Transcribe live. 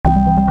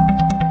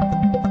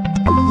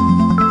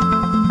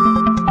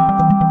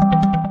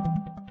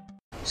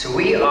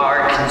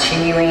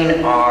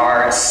continuing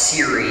our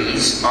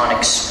series on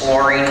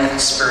exploring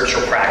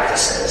spiritual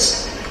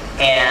practices.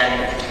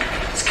 And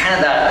it's kind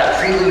of the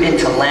prelude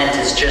into Lent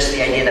is just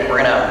the idea that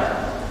we're going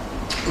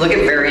to look at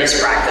various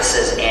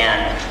practices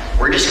and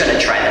we're just going to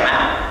try them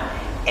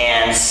out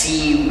and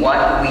see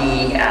what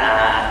we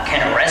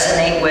kind of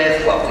resonate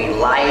with, what we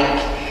like.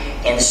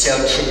 And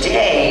so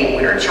today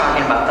we're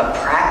talking about the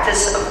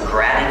practice of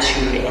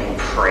gratitude and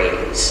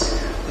praise.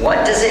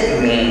 What does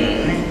it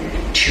mean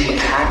to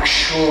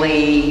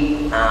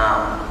actually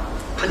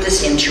put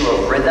this into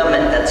a rhythm,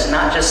 and that's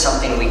not just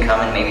something we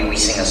come and maybe we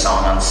sing a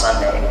song on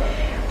Sunday,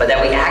 but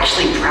that we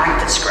actually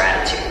practice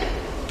gratitude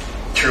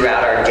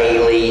throughout our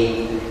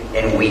daily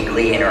and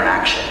weekly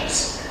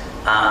interactions.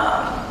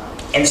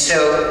 And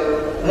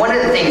so one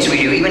of the things we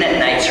do, even at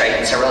nights, right,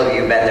 and several of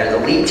you have been there,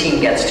 the lead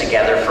team gets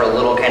together for a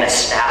little kind of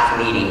staff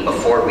meeting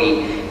before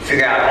we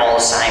figure out all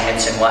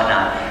assignments and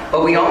whatnot.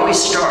 But we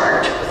always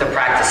start with the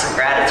practice of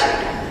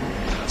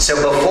gratitude. So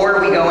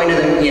before we go into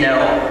the,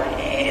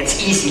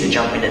 it's easy to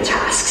jump into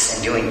tasks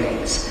and doing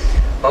things.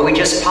 But we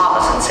just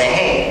pause and say,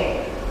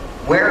 hey,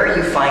 where are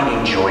you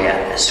finding joy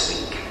at this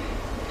week?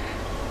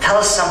 Tell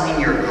us something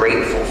you're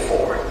grateful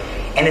for.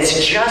 And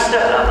it's just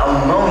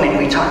a moment.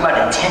 We talk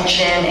about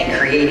intention and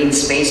creating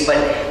space,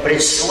 but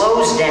it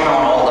slows down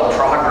all the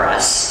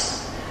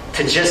progress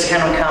to just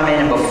kind of come in,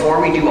 and before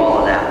we do all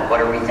of that,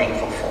 what are we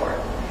thankful for?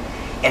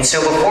 And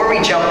so before we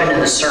jump into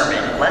the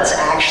sermon, let's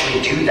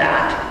actually do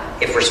that.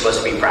 If we're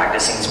supposed to be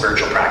practicing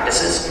spiritual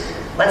practices,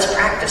 let's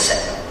practice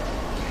it.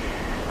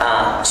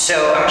 So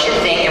I want you to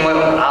think, and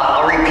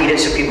I'll repeat it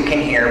so people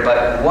can hear,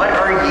 but what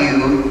are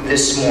you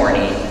this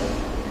morning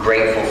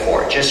grateful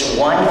for? Just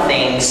one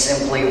thing,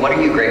 simply, what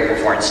are you grateful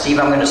for? And Steve,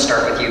 I'm going to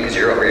start with you because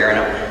you're over here, and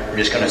I'm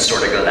just going to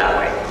sort of go that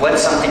way.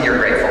 What's something you're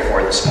grateful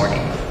for this morning?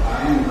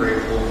 I am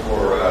grateful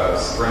for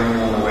spring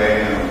on the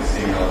way and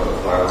seeing all the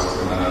flowers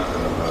coming up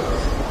and the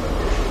bushes.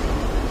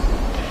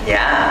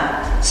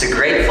 Yeah, so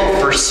grateful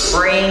for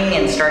spring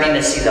and starting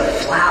to see the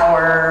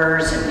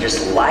flowers and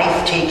just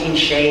life taking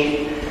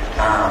shape.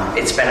 I've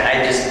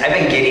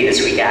been giddy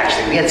this week,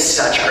 actually. We had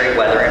such great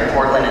weather in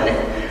Portland,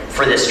 and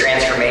for this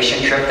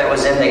transformation trip that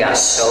was in, they got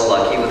so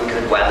lucky with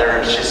good weather.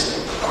 It's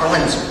just,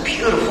 Portland's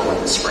beautiful in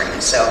the spring.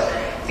 So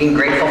being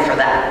grateful for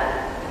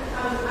that.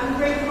 I'm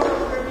grateful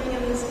for being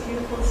in this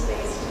beautiful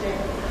space today.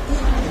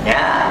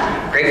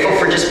 Yeah, grateful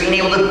for just being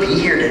able to be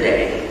here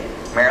today.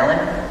 Marilyn?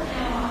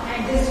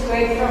 I'm just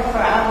grateful for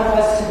all of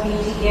us to be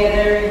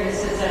together.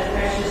 This is our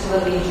precious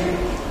loving church.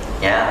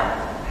 Yeah,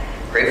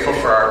 grateful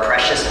for our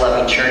precious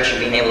loving church and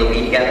being able to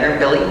be together.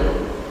 Billy?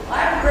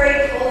 I'm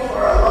grateful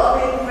for a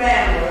loving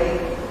family,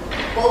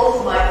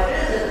 both my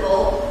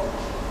physical,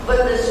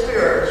 but the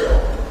spiritual.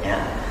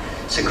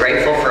 Yeah. So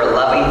grateful for a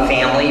loving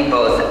family,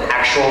 both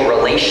actual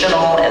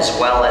relational as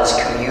well as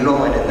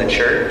communal and in the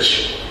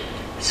church.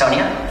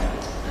 Sonia?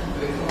 I'm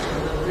grateful for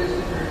the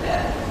visitor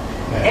dad.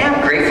 Yeah,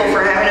 I'm grateful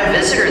for having a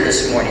visitor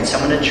this morning,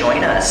 someone to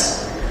join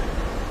us.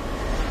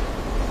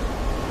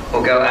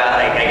 We'll go,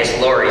 I guess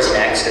Lori's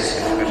next, because,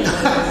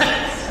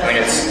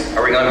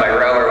 are we going by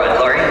row or what?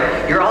 Lori,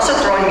 you're also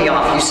throwing me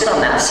off. You sit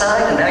on that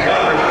side, and now you're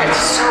over. It's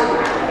so,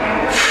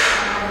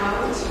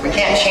 we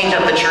can't change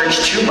up the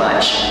church too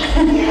much.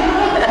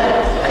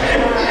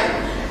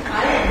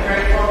 I am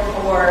grateful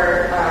for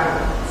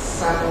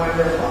some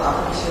wonderful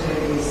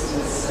opportunities to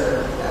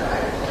serve that I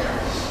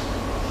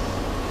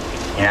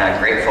Yeah,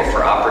 grateful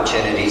for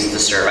opportunities to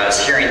serve. I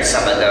was hearing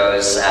some of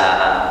those.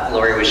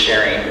 Lori was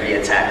sharing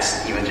via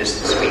text, even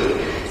just this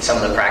week,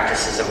 some of the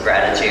practices of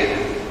gratitude.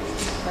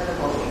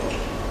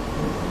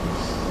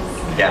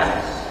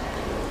 Yeah.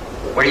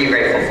 What are you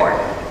grateful for?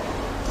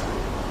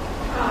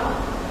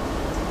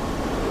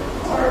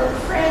 For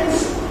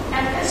friends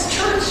at this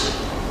church.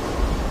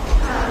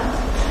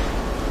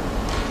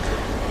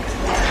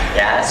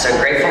 Yeah, so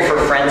grateful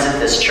for friends at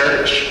this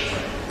church.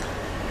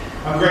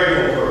 I'm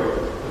grateful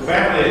for the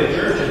family at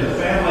church and the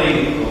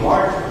family,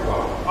 our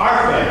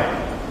family.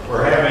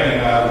 We'll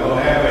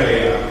have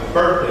a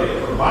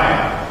birthday for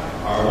Maya,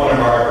 one of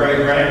our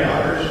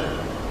great-granddaughters,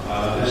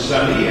 this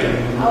Sunday,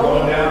 and we're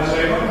going down to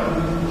Salem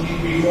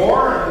and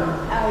before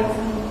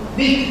and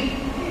neat.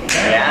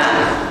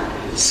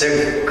 Yeah. So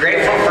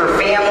grateful for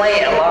family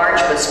at large,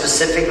 but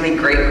specifically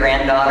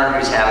great-granddaughter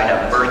who's having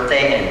a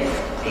birthday and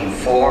being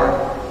 4.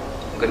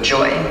 Good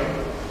joy.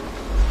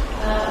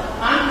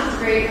 I'm just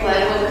grateful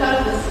I woke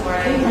up this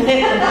morning.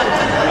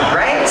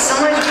 Right?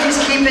 Sometimes we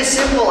just keep it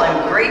simple.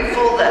 I'm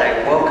grateful that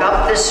I woke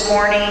up this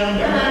morning.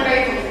 And I'm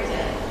grateful for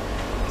Ted.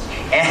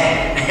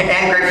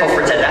 And grateful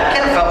for Ted. That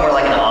kind of felt more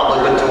like an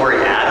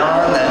obligatory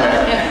add-on.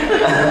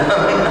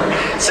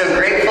 So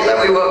grateful that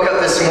we woke up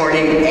this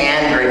morning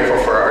and grateful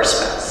for our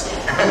spouse.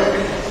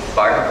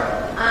 Barb?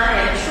 I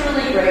am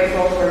truly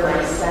grateful for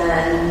my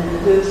son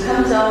who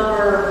comes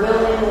over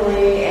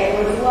willingly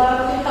and would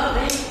love to help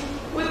me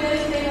with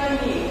anything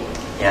I need.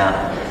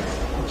 Yeah.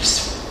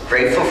 Just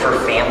grateful for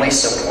family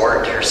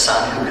support. Her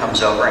son who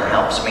comes over and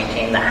helps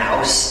maintain the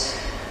house,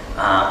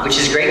 which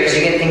is great because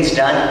you get things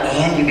done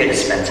and you get to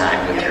spend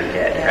time with your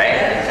kid, right?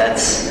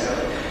 That's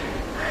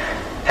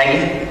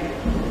Peggy?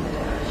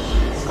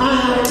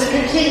 The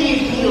continued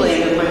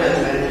healing of my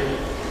husband.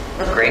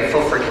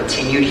 Grateful for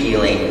continued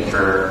healing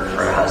for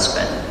a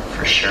husband,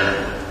 for sure.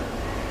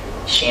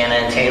 Shanna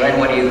and Taylor,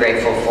 what are you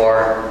grateful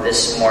for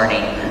this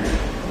morning?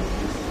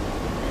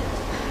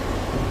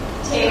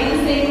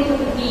 Taylor's thankful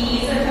that the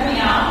bees are coming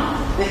out.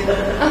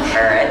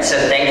 All right, so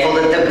thankful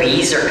that the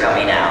bees are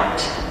coming out.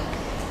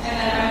 And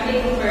then I'm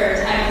thankful for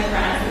time with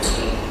friends this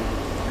week.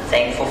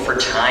 Thankful for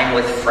time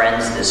with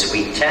friends this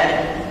week.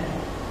 Ted?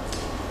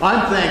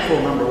 I'm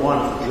thankful, number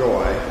one, for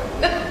joy.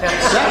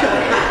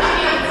 Secondly,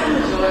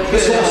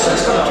 this whole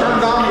system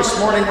turned on this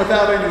morning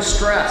without any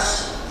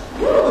stress.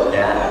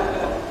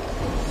 Yeah.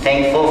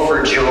 Thankful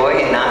for joy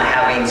and not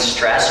having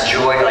stress.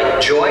 Joy,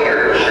 like joy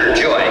or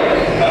joy?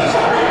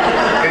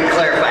 Good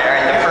clarify. All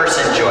right, the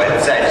person joy. I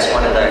just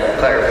wanted the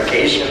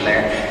clarification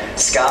there.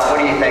 Scott,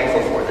 what are you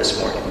thankful for this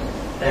morning?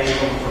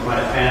 Thankful for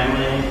my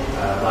family,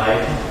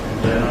 life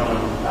in general,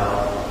 and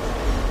health.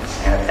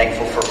 And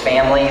thankful for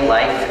family,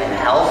 life, and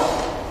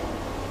health.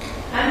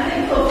 I'm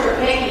thankful for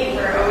Peggy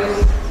for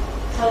always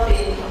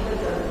helping with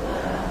the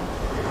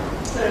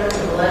put over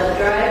the blood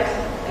drive.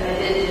 And I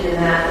did do the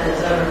math, and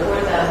it's over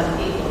 4,000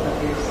 people up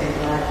here saying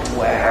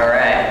blood. All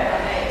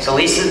right. So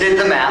Lisa did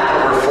the math.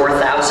 Over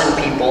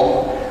 4,000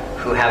 people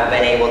who have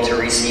been able to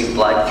receive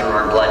blood through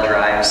our blood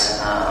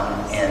drives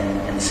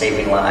and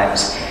saving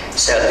lives.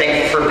 So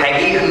thankful for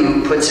Peggy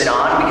who puts it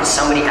on because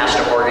somebody has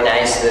to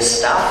organize this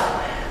stuff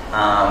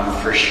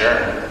for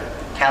sure.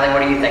 Callie,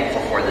 what are you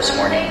thankful for this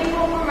morning? I'm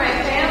thankful for my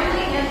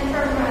family and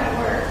for my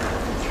work.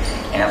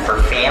 And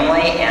for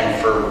family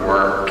and for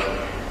work.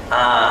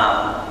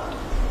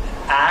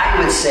 I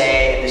would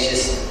say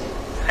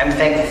I'm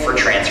thankful for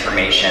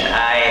transformation.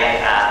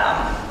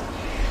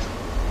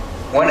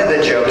 One of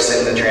the jokes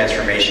in the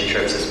transformation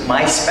trips is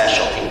my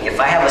specialty. If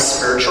I have a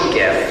spiritual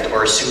gift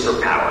or a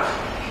superpower,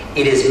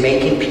 it is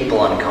making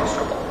people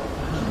uncomfortable.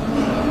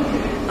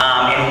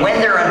 And when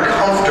they're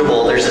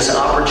uncomfortable, there's this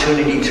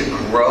opportunity to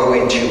grow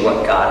into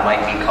what God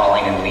might be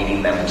calling and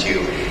leading them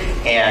to.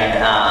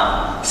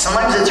 And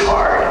sometimes it's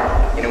hard.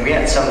 We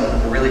had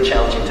some really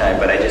challenging time,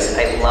 but I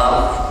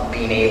love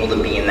being able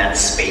to be in that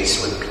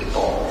space with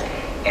people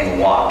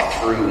and walk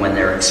through when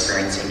they're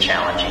experiencing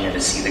challenging and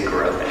to see the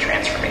growth and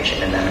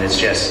transformation in them. And it's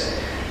just,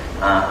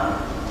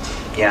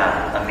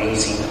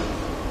 amazing.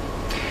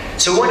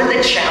 So one of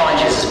the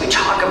challenges as we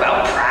talk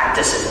about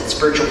practices and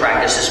spiritual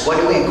practices, what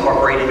do we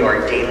incorporate into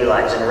our daily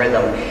lives and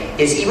rhythm,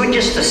 is even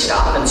just to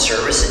stop in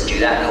service and do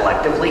that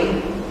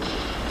collectively,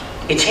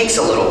 it takes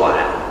a little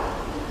while.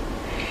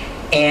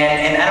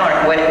 And I don't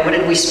know, what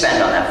did we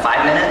spend on that?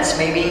 5 minutes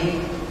maybe?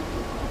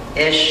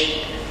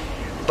 Ish?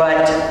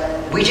 But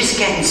we just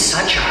get in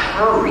such a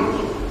hurry.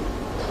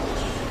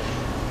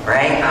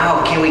 Right?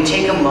 Oh, can we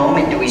take a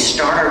moment? Do we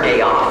start our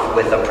day off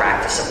with a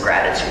practice of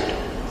gratitude?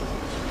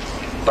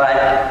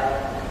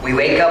 But we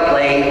wake up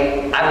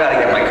late, I've got to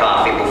get my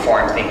coffee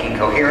before I'm thinking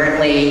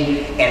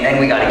coherently, and then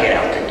we got to get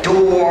out the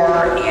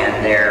door,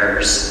 and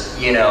there's,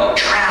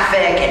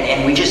 traffic,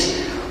 and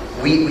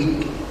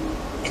we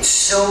it's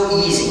so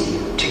easy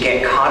to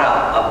get caught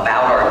up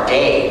about our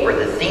day or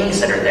the things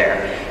that are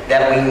there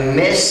that we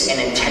miss an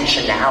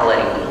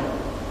intentionality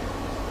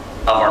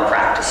of our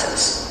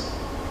practices.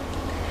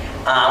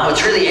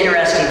 What's really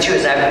interesting too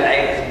is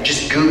I'm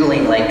just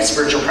Googling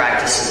spiritual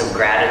practices of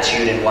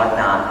gratitude and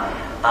whatnot.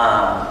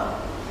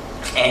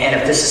 And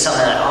if this is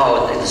something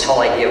that, this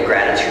whole idea of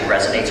gratitude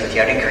resonates with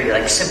you, I'd encourage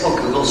you, simple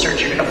Google search,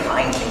 you're going to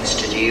find things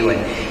to do,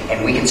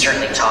 and we can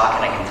certainly talk,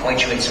 and I can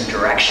point you in some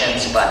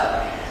directions,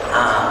 but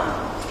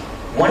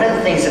one of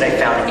the things that I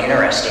found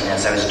interesting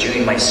as I was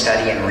doing my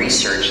study and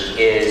research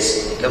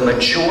is the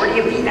majority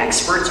of the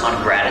experts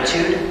on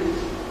gratitude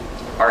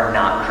are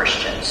not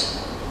Christians.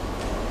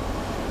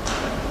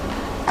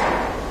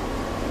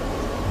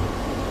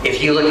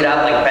 If you look it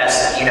up,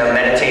 best,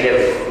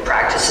 meditative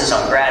practices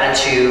on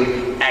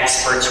gratitude,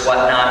 experts,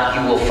 whatnot,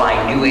 you will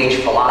find New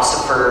Age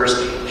philosophers,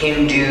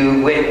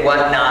 Hindu,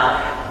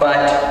 whatnot.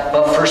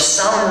 But for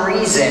some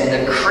reason,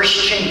 the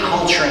Christian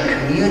culture and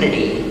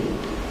community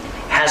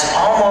has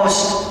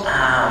almost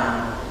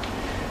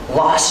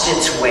lost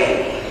its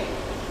way,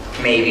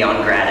 maybe,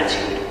 on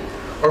gratitude.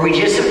 Or we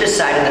just have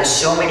decided that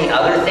so many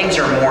other things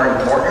are more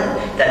important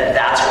that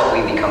that's what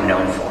we become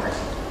known for.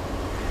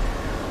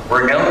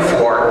 We're known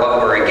for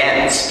what we're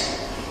against.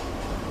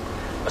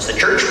 As the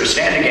church, we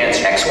stand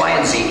against X, Y,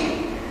 and Z.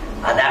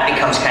 That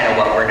becomes kind of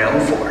what we're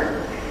known for.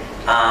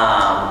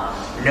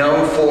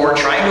 Known for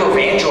trying to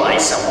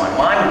evangelize someone.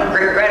 Well,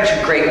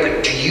 gratitude, great,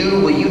 but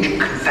will you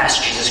confess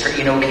Jesus Christ?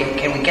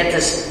 Can we get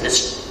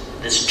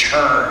this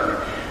turn?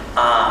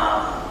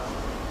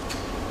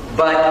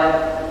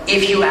 But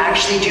if you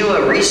actually do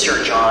a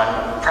research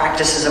on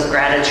practices of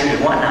gratitude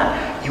and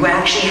whatnot, you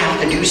actually have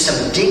to do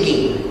some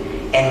digging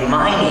and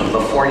mining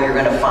before you're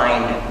going to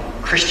find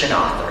Christian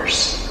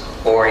authors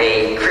or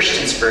a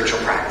Christian spiritual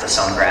practice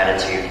on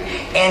gratitude.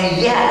 And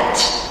yet,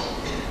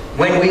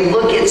 when we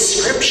look at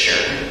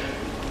Scripture,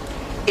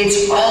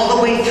 it's all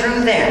the way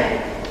through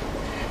there.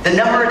 The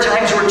number of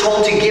times we're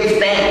told to give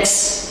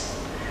thanks,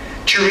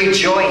 to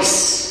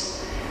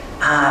rejoice,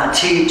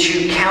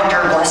 to count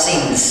our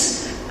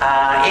blessings.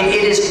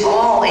 It is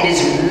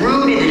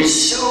rooted, it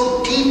is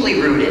so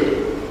deeply rooted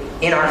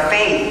in our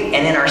faith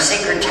and in our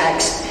sacred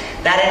text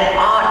that it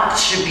ought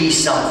to be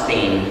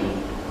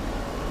something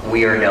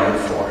we are known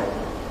for.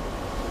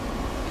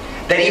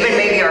 That even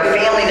maybe our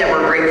family that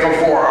we're grateful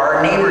for,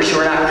 our neighbors who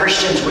are not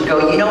Christians would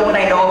go, you know what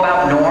I know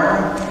about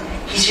Norm?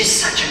 He's just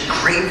such a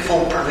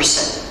grateful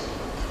person.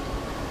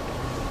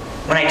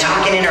 When I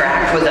talk and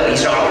interact with him,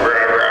 he's not rah,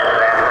 rah,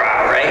 rah,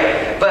 rah,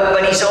 right?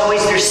 But he's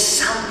always, there's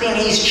something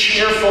he's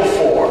cheerful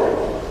for.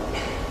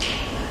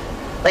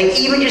 Like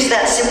even just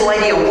that simple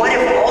idea, what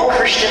if all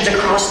Christians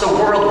across the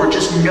world were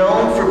just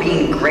known for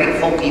being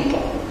grateful people?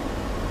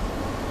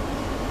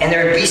 And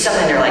there would be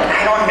something, they're like,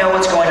 I don't know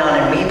what's going on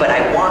in me, but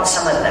I want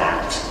some of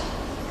that.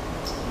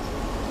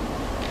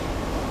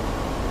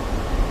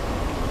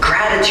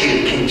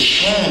 Gratitude can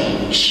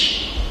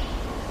change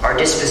our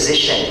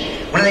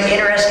disposition. One of the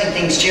interesting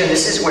things too, and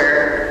this is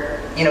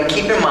where,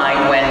 keep in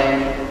mind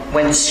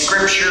when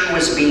Scripture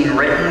was being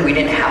written, we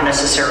didn't have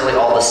necessarily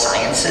all the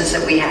sciences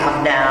that we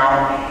have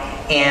now.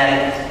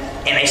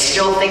 And I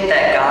still think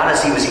that God,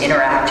 as he was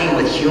interacting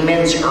with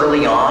humans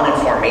early on in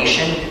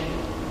formation,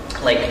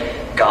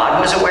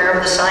 God was aware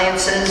of the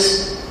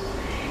sciences.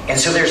 And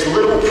so there's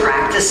little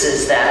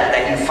practices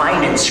that you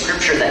find in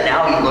Scripture that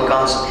now you look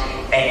on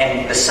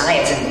and the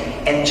science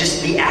and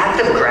just the act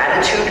of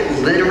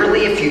gratitude,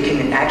 literally, if you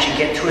can actually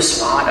get to a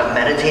spot of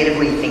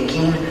meditatively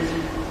thinking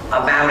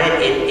about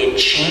it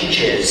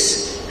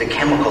changes the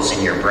chemicals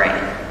in your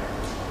brain.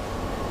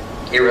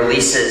 It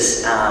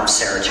releases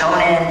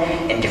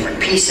serotonin in different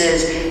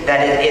pieces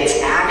that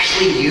it's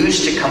actually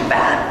used to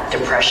combat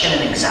depression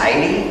and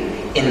anxiety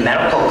in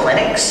medical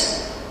clinics.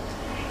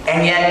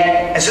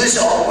 And so this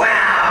is all,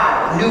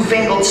 wow,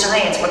 newfangled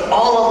science, but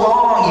all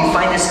along you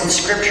find this in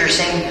Scripture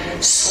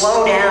saying,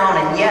 slow down,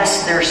 and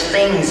yes, there's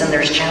things and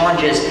there's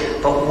challenges,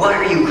 but what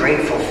are you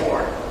grateful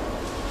for?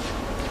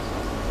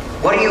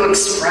 What are you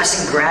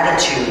expressing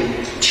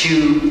gratitude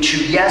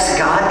to yes,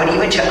 God, but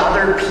even to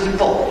other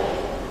people?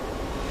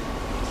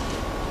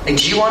 Do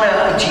you want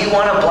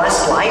a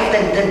blessed life?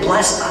 Then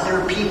bless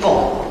other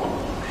people.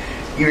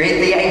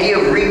 The idea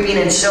of reaping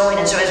and sowing.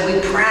 And so as we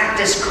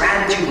practice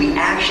gratitude, we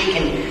actually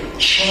can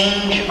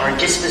change our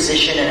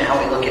disposition and how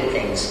we look at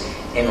things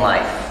in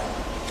life.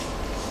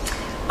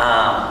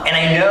 And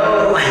I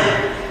know,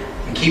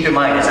 and keep in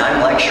mind as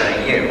I'm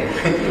lecturing you,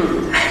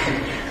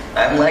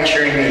 I'm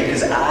lecturing me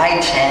because I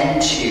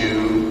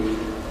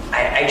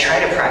try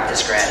to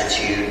practice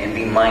gratitude and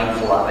be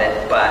mindful of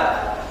it,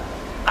 but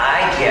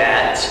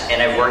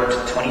and I've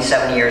worked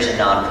 27 years in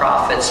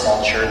nonprofits,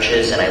 small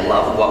churches, and I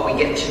love what we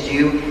get to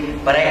do,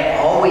 but I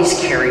always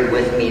carry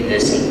with me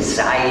this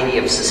anxiety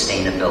of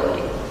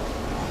sustainability.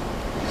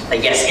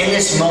 Yes, in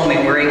this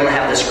moment, we're able to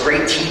have this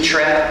great tea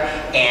trip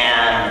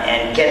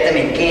and get them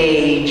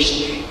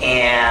engaged,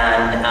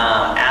 and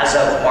as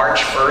of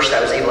March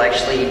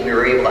 1st, we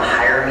were able to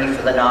hire me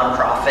for the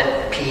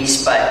nonprofit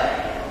piece, but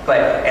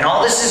and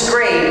all this is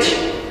great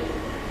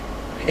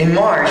in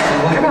March,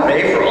 but what about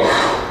April?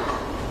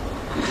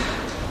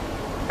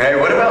 Right,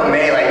 what about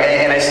May?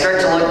 And I start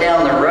to look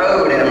down the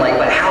road and I'm like,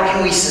 but how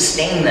can we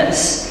sustain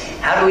this?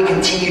 How do we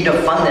continue to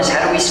fund this?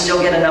 How do we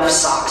still get enough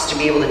socks to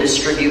be able to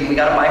distribute? We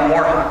got to buy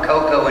more hot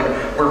cocoa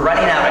and we're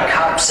running out of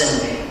cups.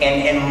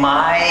 And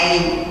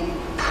my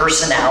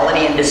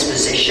personality and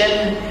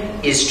disposition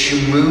is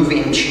to move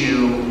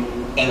into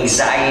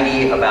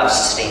anxiety about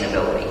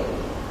sustainability.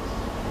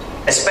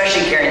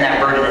 Especially carrying that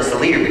burden as the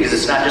leader, because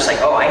it's not just like,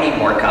 oh, I need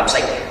more cups.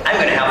 I'm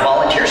going to have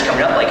volunteers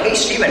coming up like, hey,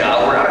 Stephen,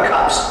 we're out of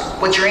cups.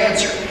 What's your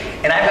answer?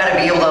 And I've got to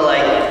be able to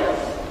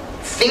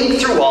think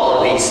through all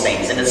of these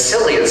things. And it's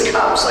silly as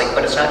cups,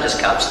 but it's not just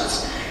cups.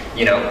 It's,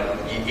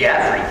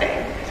 everything.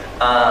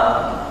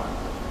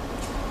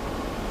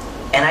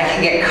 And I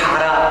can get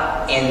caught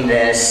up in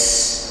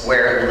this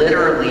where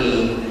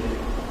literally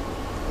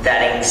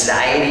that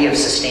anxiety of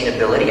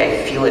sustainability,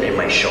 I feel it in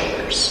my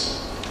shoulders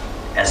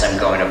as I'm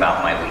going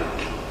about my week.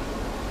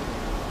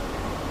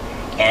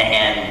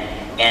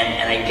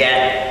 And I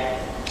get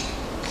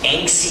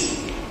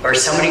angsty, or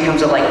somebody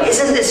comes up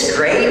isn't this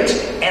great?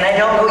 And I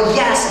don't go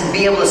yes and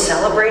be able to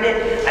celebrate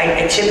it.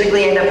 I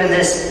typically end up in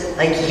this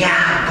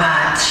yeah,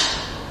 but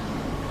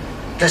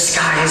the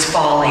sky is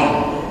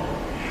falling,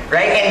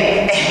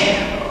 right?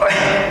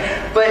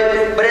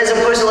 But as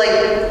opposed to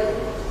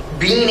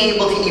being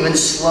able to even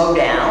slow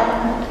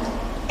down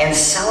and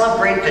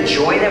celebrate the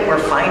joy that we're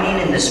finding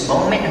in this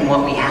moment and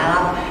what we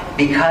have,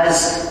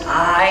 because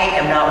I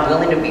am not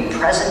willing to be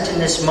present in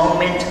this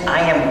moment. I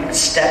am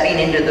stepping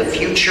into the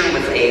future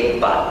with a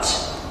but.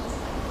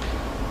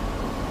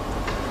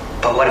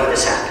 But what if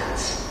this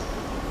happens?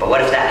 But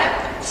what if that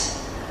happens?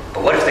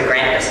 But what if the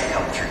grant doesn't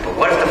come through? But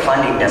what if the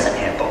funding doesn't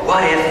hit? But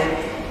what if?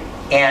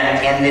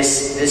 And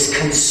this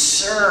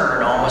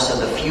concern almost of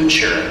the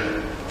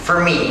future for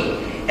me,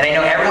 and I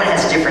know everyone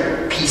has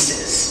different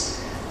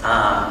pieces,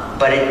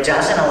 but it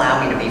doesn't allow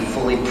me to be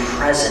fully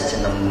present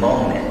in the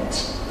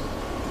moment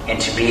and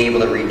to be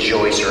able to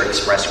rejoice or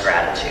express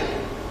gratitude.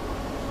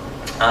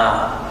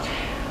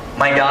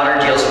 My daughter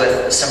deals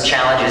with some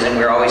challenges, and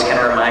we're always kind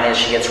of reminded as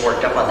she gets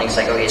worked up on things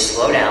like, okay,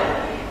 slow down.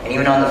 And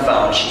even on the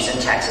phone, she's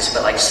in Texas,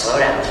 but like, slow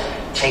down.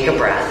 Take a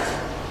breath.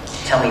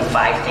 Tell me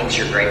 5 things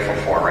you're grateful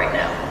for right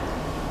now.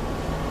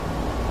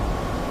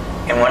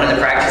 And one of the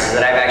practices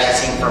that I've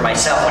actually seen for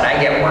myself, when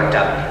I get worked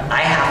up,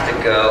 I have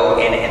to go,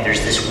 and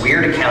there's this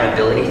weird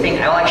accountability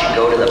thing. I'll actually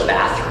go to the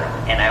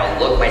bathroom, and I'll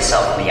look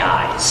myself in the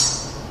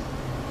eyes.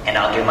 And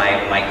I'll do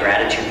my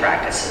gratitude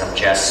practices of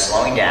just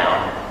slowing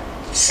down,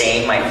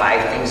 saying my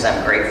 5 things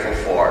I'm grateful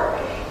for.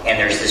 And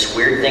there's this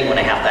weird thing when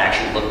I have to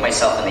actually look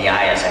myself in the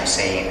eye as I'm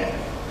saying it.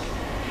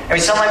 I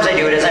mean, sometimes I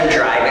do it as I'm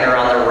driving or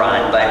on the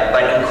run,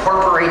 but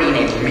incorporating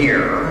a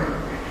mirror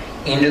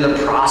into the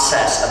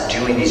process of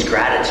doing these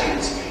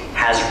gratitudes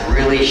has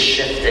really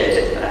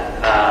shifted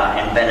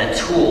and been a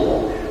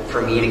tool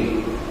for me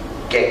to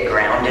get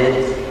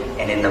grounded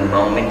and in the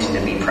moment and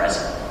to be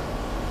present.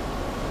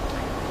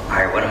 All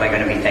right, what am I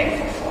going to be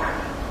thankful for?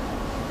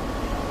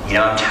 You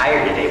know, I'm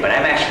tired today, but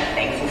I'm actually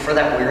thankful for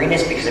that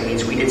weariness because it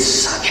means we did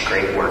such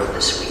great work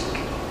this week.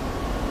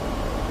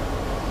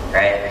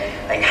 Right?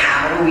 Like,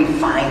 how do we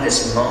find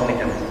this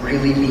moment of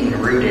really being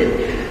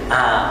rooted?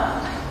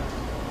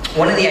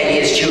 One of the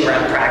ideas, too,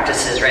 around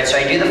practices, right? So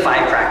I do the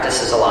 5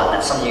 practices a lot, and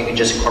that's something you can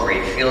just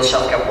incorporate. Feel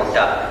yourself get worked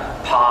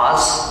up.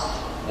 Pause.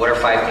 What are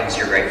 5 things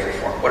you're grateful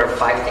for? What are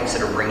 5 things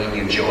that are bringing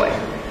you joy?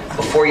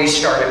 Before you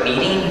start a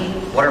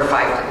meeting,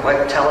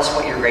 tell us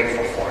what you're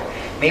grateful for.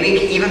 Maybe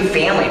even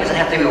family. It doesn't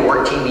have to be a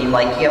work team meeting.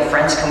 Like, you have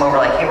friends come over,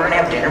 like, hey, we're going to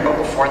have dinner, but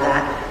before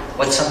that,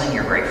 what's something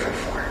you're grateful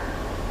for?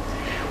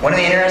 One of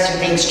the interesting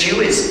things, too,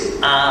 is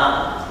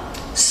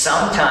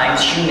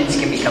sometimes humans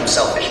can become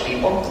selfish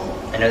people.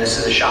 I know this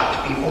is a shock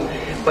to people.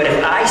 But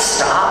if I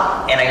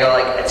stop and I go,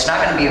 like, it's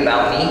not going to be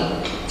about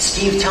me,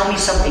 Steve, tell me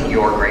something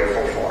you're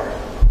grateful for.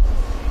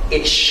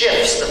 It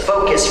shifts the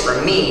focus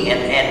for me, and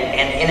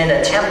in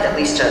an attempt at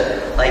least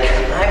to, like,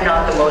 I'm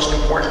not the most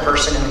important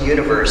person in the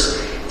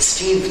universe.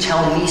 Steve,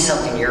 tell me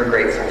something you're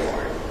grateful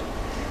for.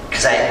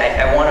 Because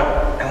I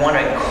want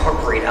to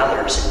incorporate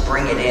others and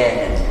bring it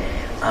in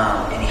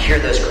and hear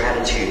those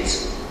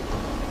gratitudes.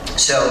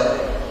 So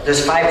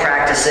those 5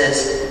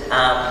 practices.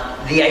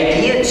 The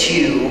idea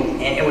too,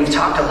 and we've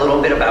talked a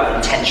little bit about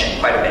intention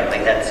quite a bit.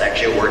 Like, that's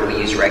actually a word we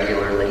use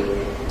regularly.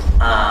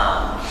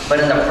 But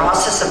in the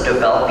process of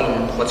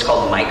developing what's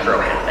called micro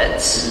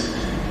habits,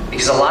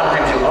 because a lot of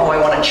times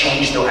I want to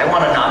change I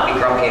want to not be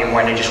grumpy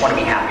anymore, and I just want to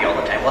be happy all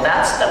the time. Well,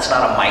 that's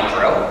not a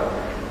micro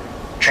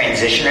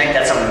transition, right?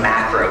 That's a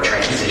macro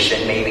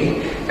transition,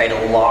 maybe, right?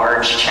 A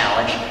large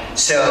challenge.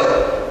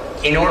 So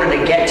in order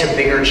to get to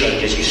bigger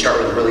changes, you start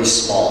with really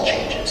small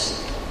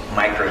changes,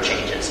 micro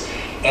changes.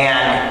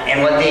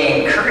 And what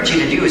they encourage you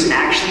to do is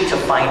actually to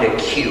find a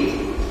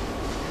cue.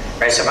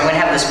 Right? So if I'm going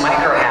to have this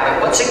micro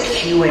habit, what's a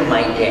cue in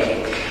my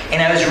day?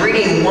 And I was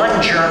reading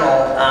one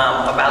journal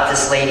about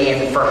this lady,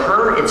 and for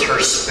her, it's her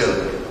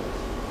spoon.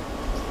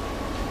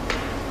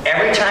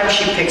 Every time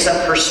she picks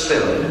up her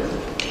spoon,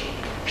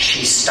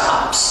 she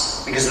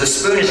stops. Because the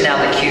spoon is now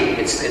the cue.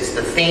 It's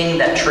the thing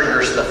that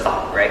triggers the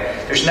thought, right?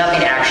 There's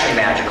nothing actually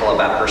magical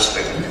about her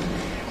spoon.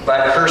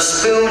 But her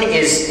spoon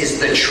is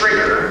the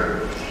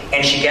trigger.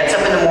 And she gets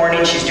up in the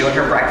morning, she's doing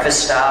her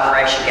breakfast stuff,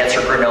 right? She gets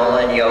her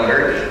granola and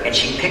yogurt, and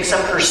she picks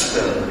up her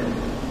spoon.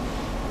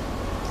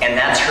 And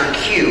that's her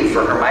cue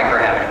for her micro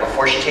habit.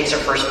 Before she takes her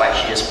first bite,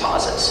 she just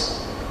pauses.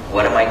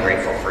 What am I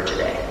grateful for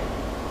today?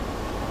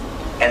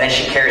 And then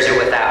she carries it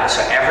with that.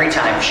 So every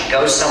time she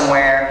goes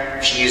somewhere,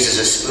 if she uses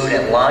a spoon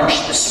at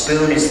lunch, the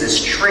spoon is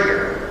this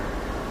trigger.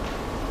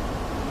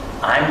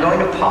 I'm going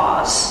to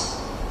pause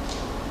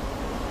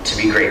to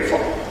be grateful.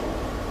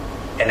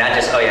 And not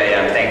just,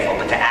 I'm thankful,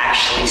 but to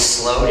actually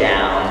slow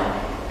down,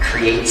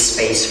 create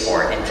space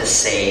for it, and to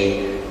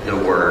say the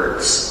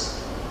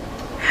words.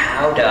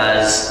 How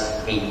does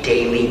a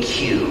daily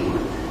cue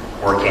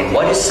work in?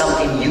 What is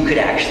something you could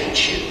actually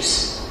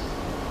choose?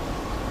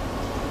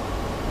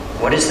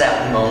 What is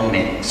that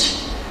moment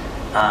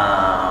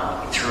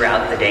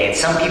throughout the day? And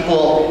some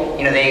people,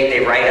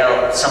 they write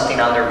out something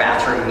on their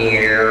bathroom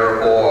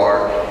mirror,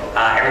 or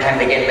every time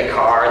they get in the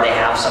car, they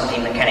have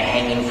something that kind of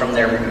hanging from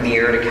their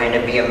mirror to kind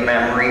of be a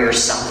memory or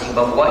something.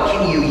 But what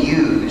can you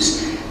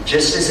use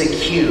just as a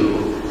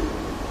cue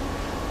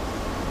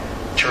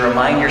to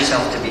remind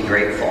yourself to be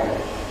grateful?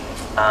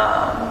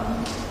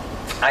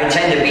 I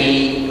tend to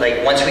be,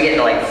 like, once we get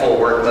into like full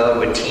work mode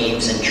with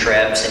teams and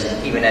trips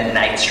and even at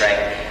night strike,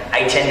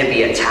 I tend to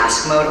be a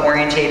task mode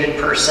orientated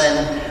person,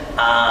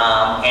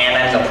 and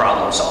I'm the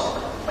problem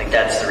solver. Like,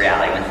 that's the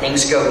reality. When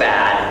things go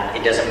bad,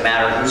 it doesn't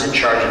matter who's in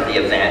charge of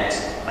the event.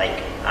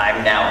 Like,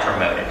 I'm now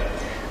promoted.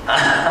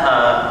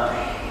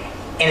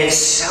 And it's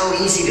so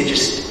easy to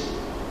just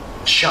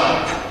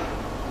jump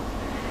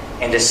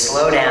and to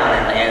slow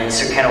down, and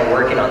so kind of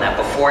working on that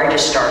before I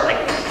just start like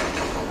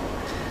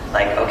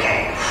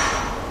okay,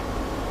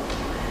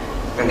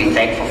 I'm going to be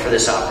thankful for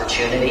this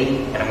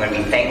opportunity, and I'm going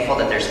to be thankful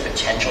that there's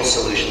potential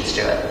solutions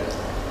to it.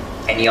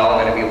 And y'all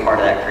are going to be a part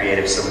of that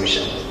creative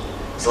solution.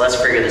 So let's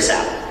figure this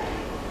out.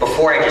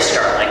 Before I just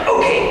start like,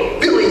 okay,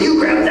 Billy, you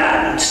grab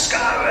that, and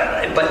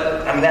Scott,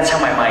 but I mean, that's how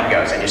my mind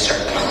goes. I just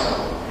start,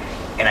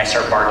 and I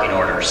start barking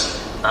orders,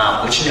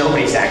 which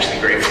nobody's actually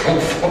grateful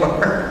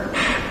for.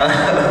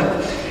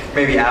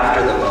 Maybe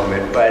after the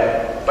moment,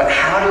 but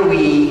how do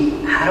we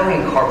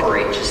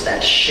incorporate just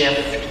that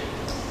shift,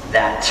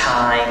 that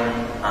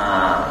time?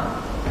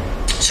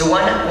 So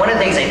one of the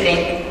things I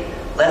think,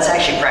 let's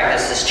actually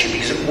practice this too,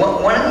 because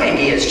one of the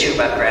ideas too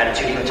about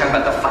gratitude, even talking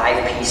about the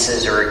 5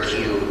 pieces or a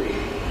cue,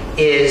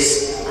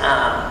 is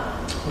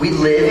we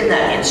live in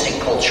that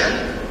instant culture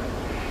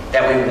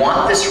that we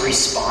want this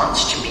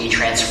response to be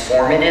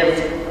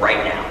transformative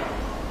right now.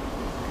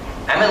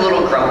 I'm a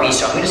little grumpy,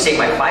 so I'm going to say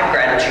my 5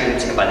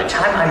 gratitudes, and by the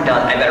time I'm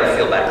done, I better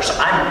feel better. So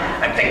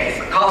I'm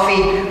thankful for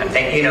coffee. I'm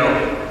thankful,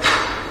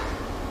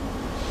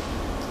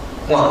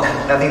 well,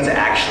 nothing's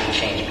actually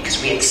changed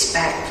because we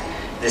expect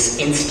this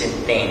instant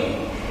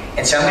thing.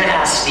 And so I'm going to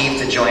ask Steve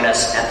to join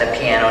us at the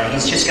piano, and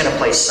he's just going to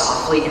play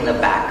softly in the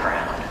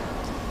background.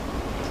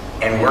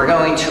 And we're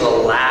going to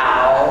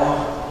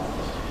allow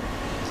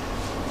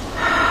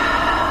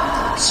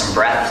some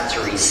breath to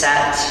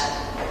reset.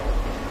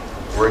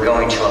 We're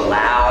going to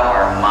allow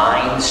our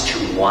minds to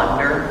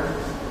wander.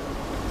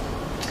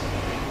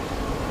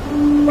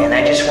 And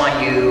I just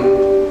want you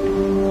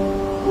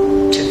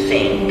to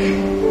think,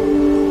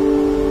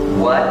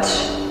 what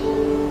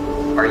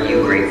are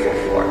you grateful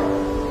for?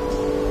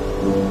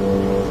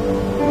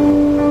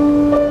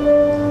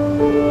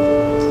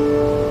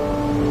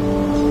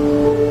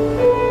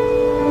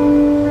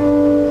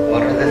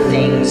 What are the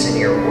things in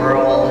your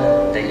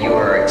world that you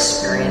are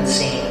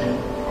experiencing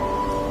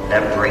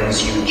that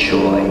brings you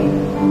joy?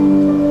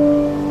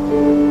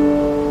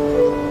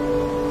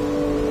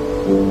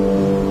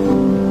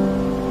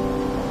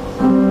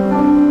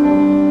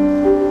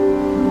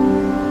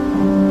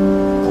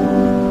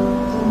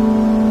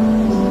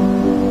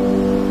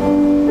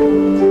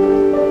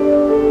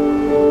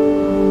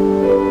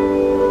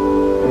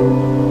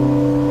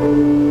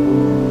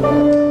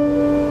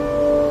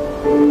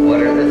 What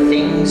are the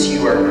things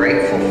you are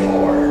grateful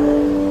for?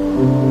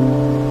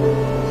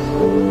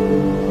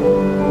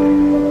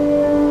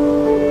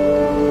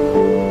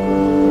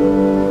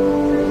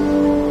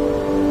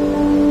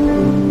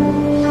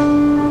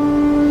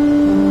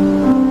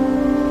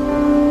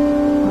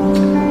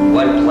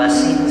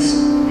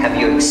 Have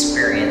you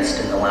experienced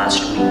in the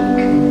last week?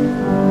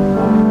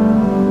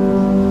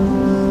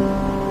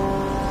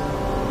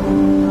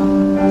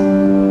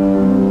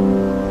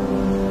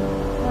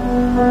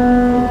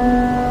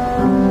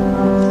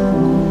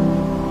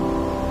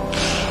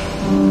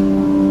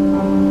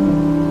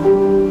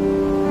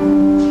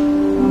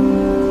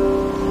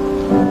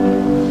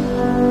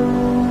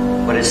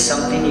 What is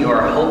something you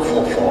are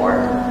hopeful for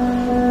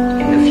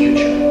in the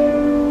future?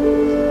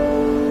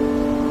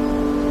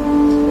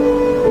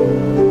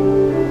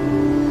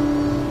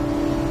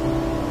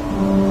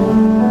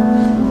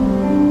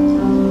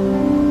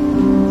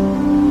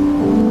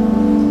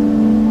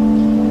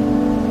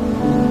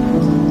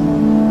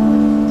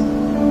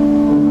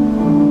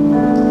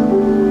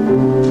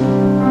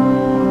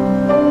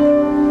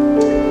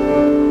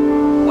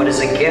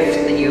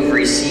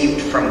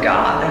 Received from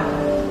God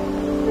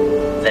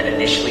that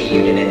initially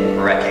you didn't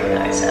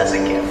recognize as a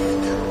gift.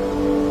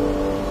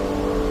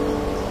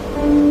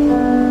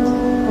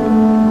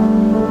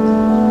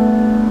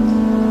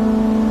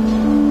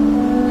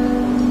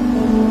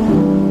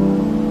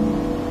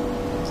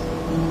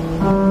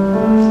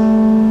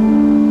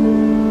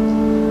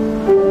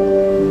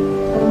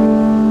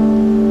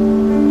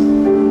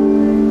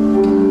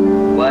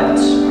 What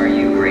are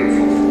you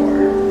grateful for?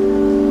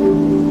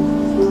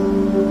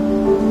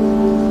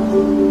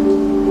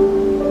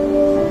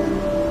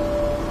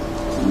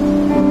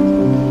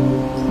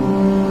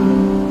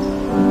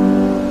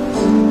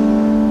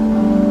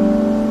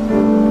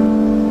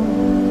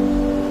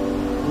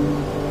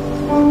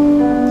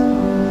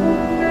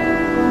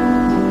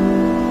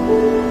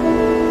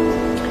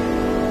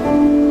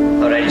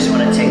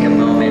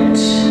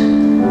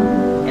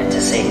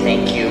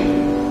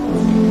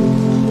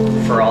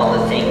 For all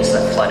the things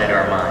that flooded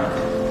our mind.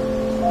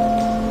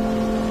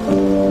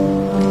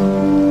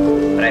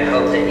 But I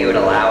hope that you would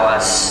allow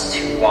us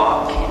to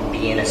walk and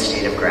be in a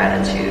state of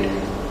gratitude.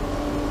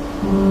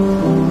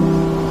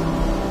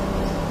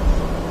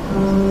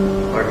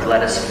 Lord,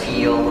 let us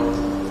feel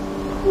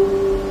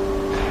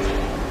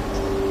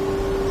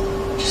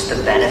just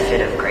the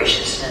benefit of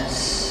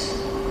graciousness,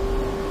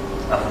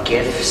 of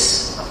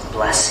gifts, of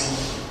blessing.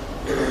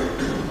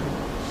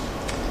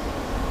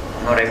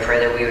 Lord, I pray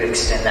that we would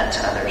extend that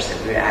to others,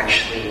 that we would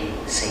actually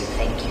say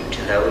thank you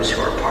to those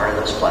who are part of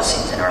those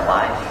blessings in our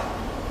life,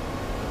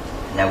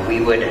 and that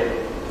we would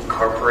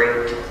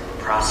incorporate the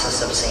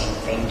process of saying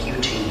thank you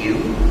to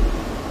you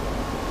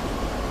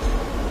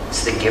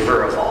as the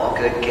giver of all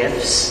good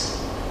gifts.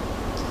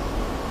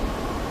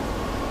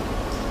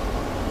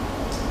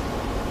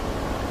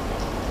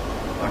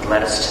 Lord,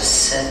 let us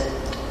just sit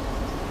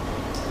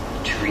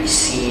to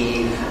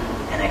receive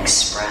and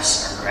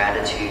express our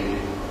gratitude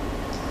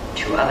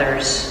to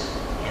others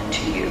and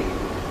to you.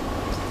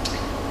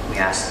 We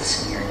ask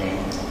this in your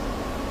name.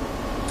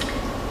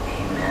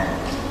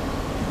 Amen.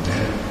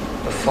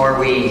 Before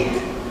we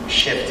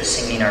shift to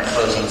singing our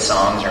closing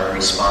songs or our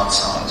response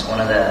songs,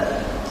 one of the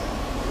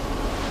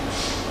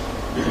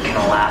kind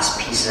of last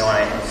pieces I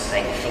want to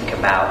think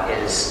about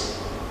is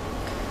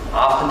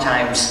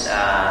oftentimes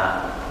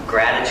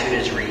gratitude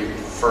is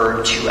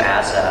referred to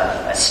as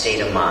a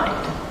state of mind.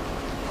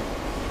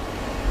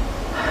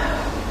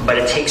 But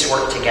it takes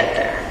work to get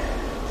there.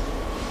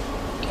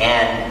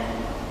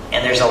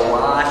 And there's a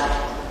lot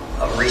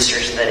of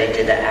research that they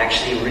did that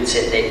actually roots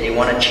it. They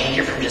want to change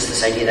it from just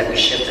this idea that we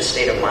shift the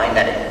state of mind,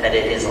 that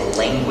it is a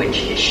language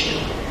issue.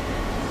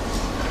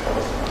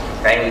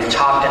 Right? We've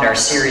talked in our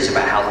series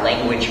about how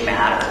language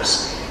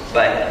matters.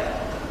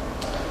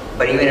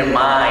 But even in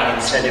mine,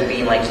 instead of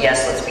being like,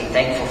 yes, let's be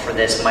thankful for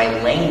this, my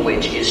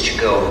language is to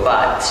go,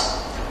 but,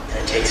 and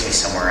it takes me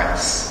somewhere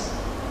else.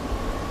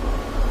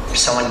 If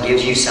someone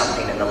gives you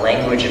something in the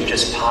language of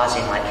just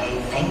pausing, like,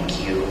 hey,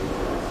 thank you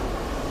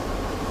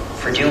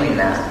for doing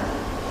that.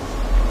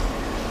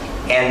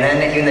 And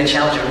then even the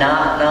challenge of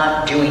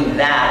not doing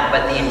that,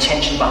 but the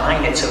intention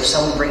behind it. So if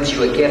someone brings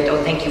you a gift,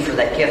 oh, thank you for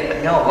that gift.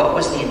 But no, what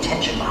was the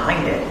intention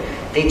behind it?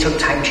 They took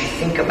time to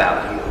think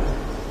about you,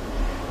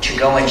 to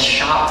go and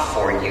shop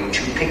for you,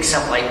 to pick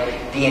something,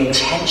 like the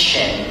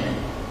intention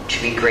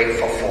to be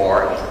grateful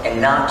for, and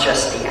not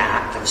just the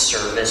act of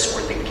service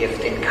or the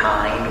gift in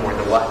kind or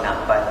the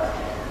whatnot,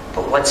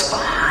 but what's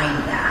behind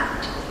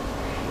that.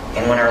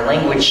 And when our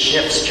language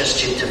shifts just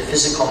to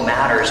physical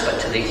matters,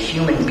 but to the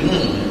human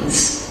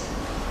beings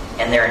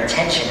and their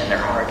intention in their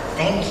heart,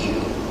 thank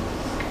you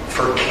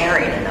for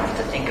caring enough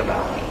to think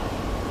about me.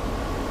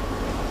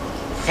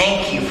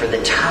 Thank you for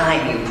the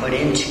time you put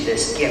into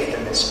this gift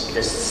and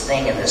this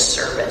thing and this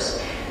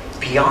service,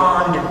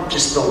 beyond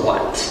just the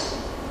what.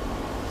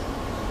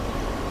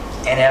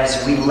 And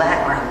as we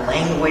let our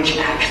language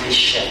actually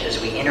shift, as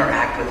we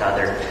interact with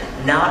others,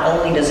 not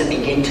only does it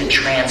begin to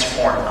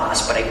transform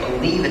us, but I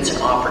believe it's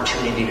an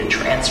opportunity to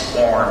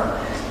transform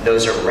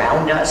those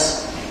around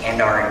us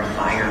and our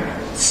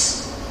environments.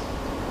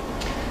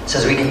 So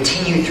as we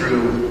continue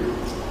through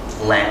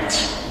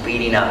Lent,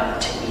 leading up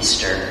to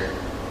Easter,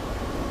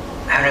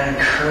 I would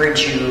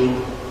encourage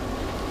you,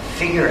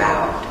 figure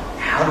out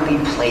how to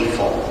be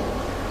playful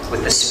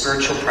with the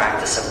spiritual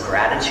practice of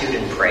gratitude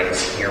and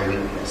praise in your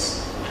weakness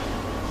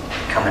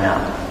coming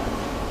up.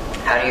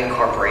 How do you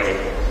incorporate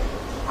it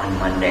on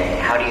Monday?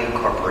 How do you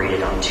incorporate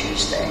it on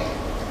Tuesday?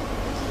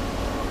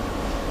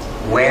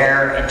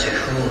 Where and to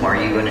whom are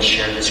you going to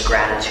share this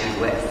gratitude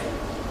with?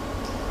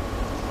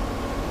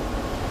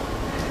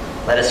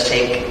 Let us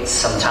take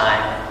some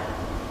time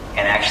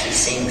and actually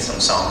sing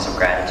some songs of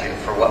gratitude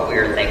for what we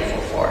are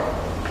thankful for.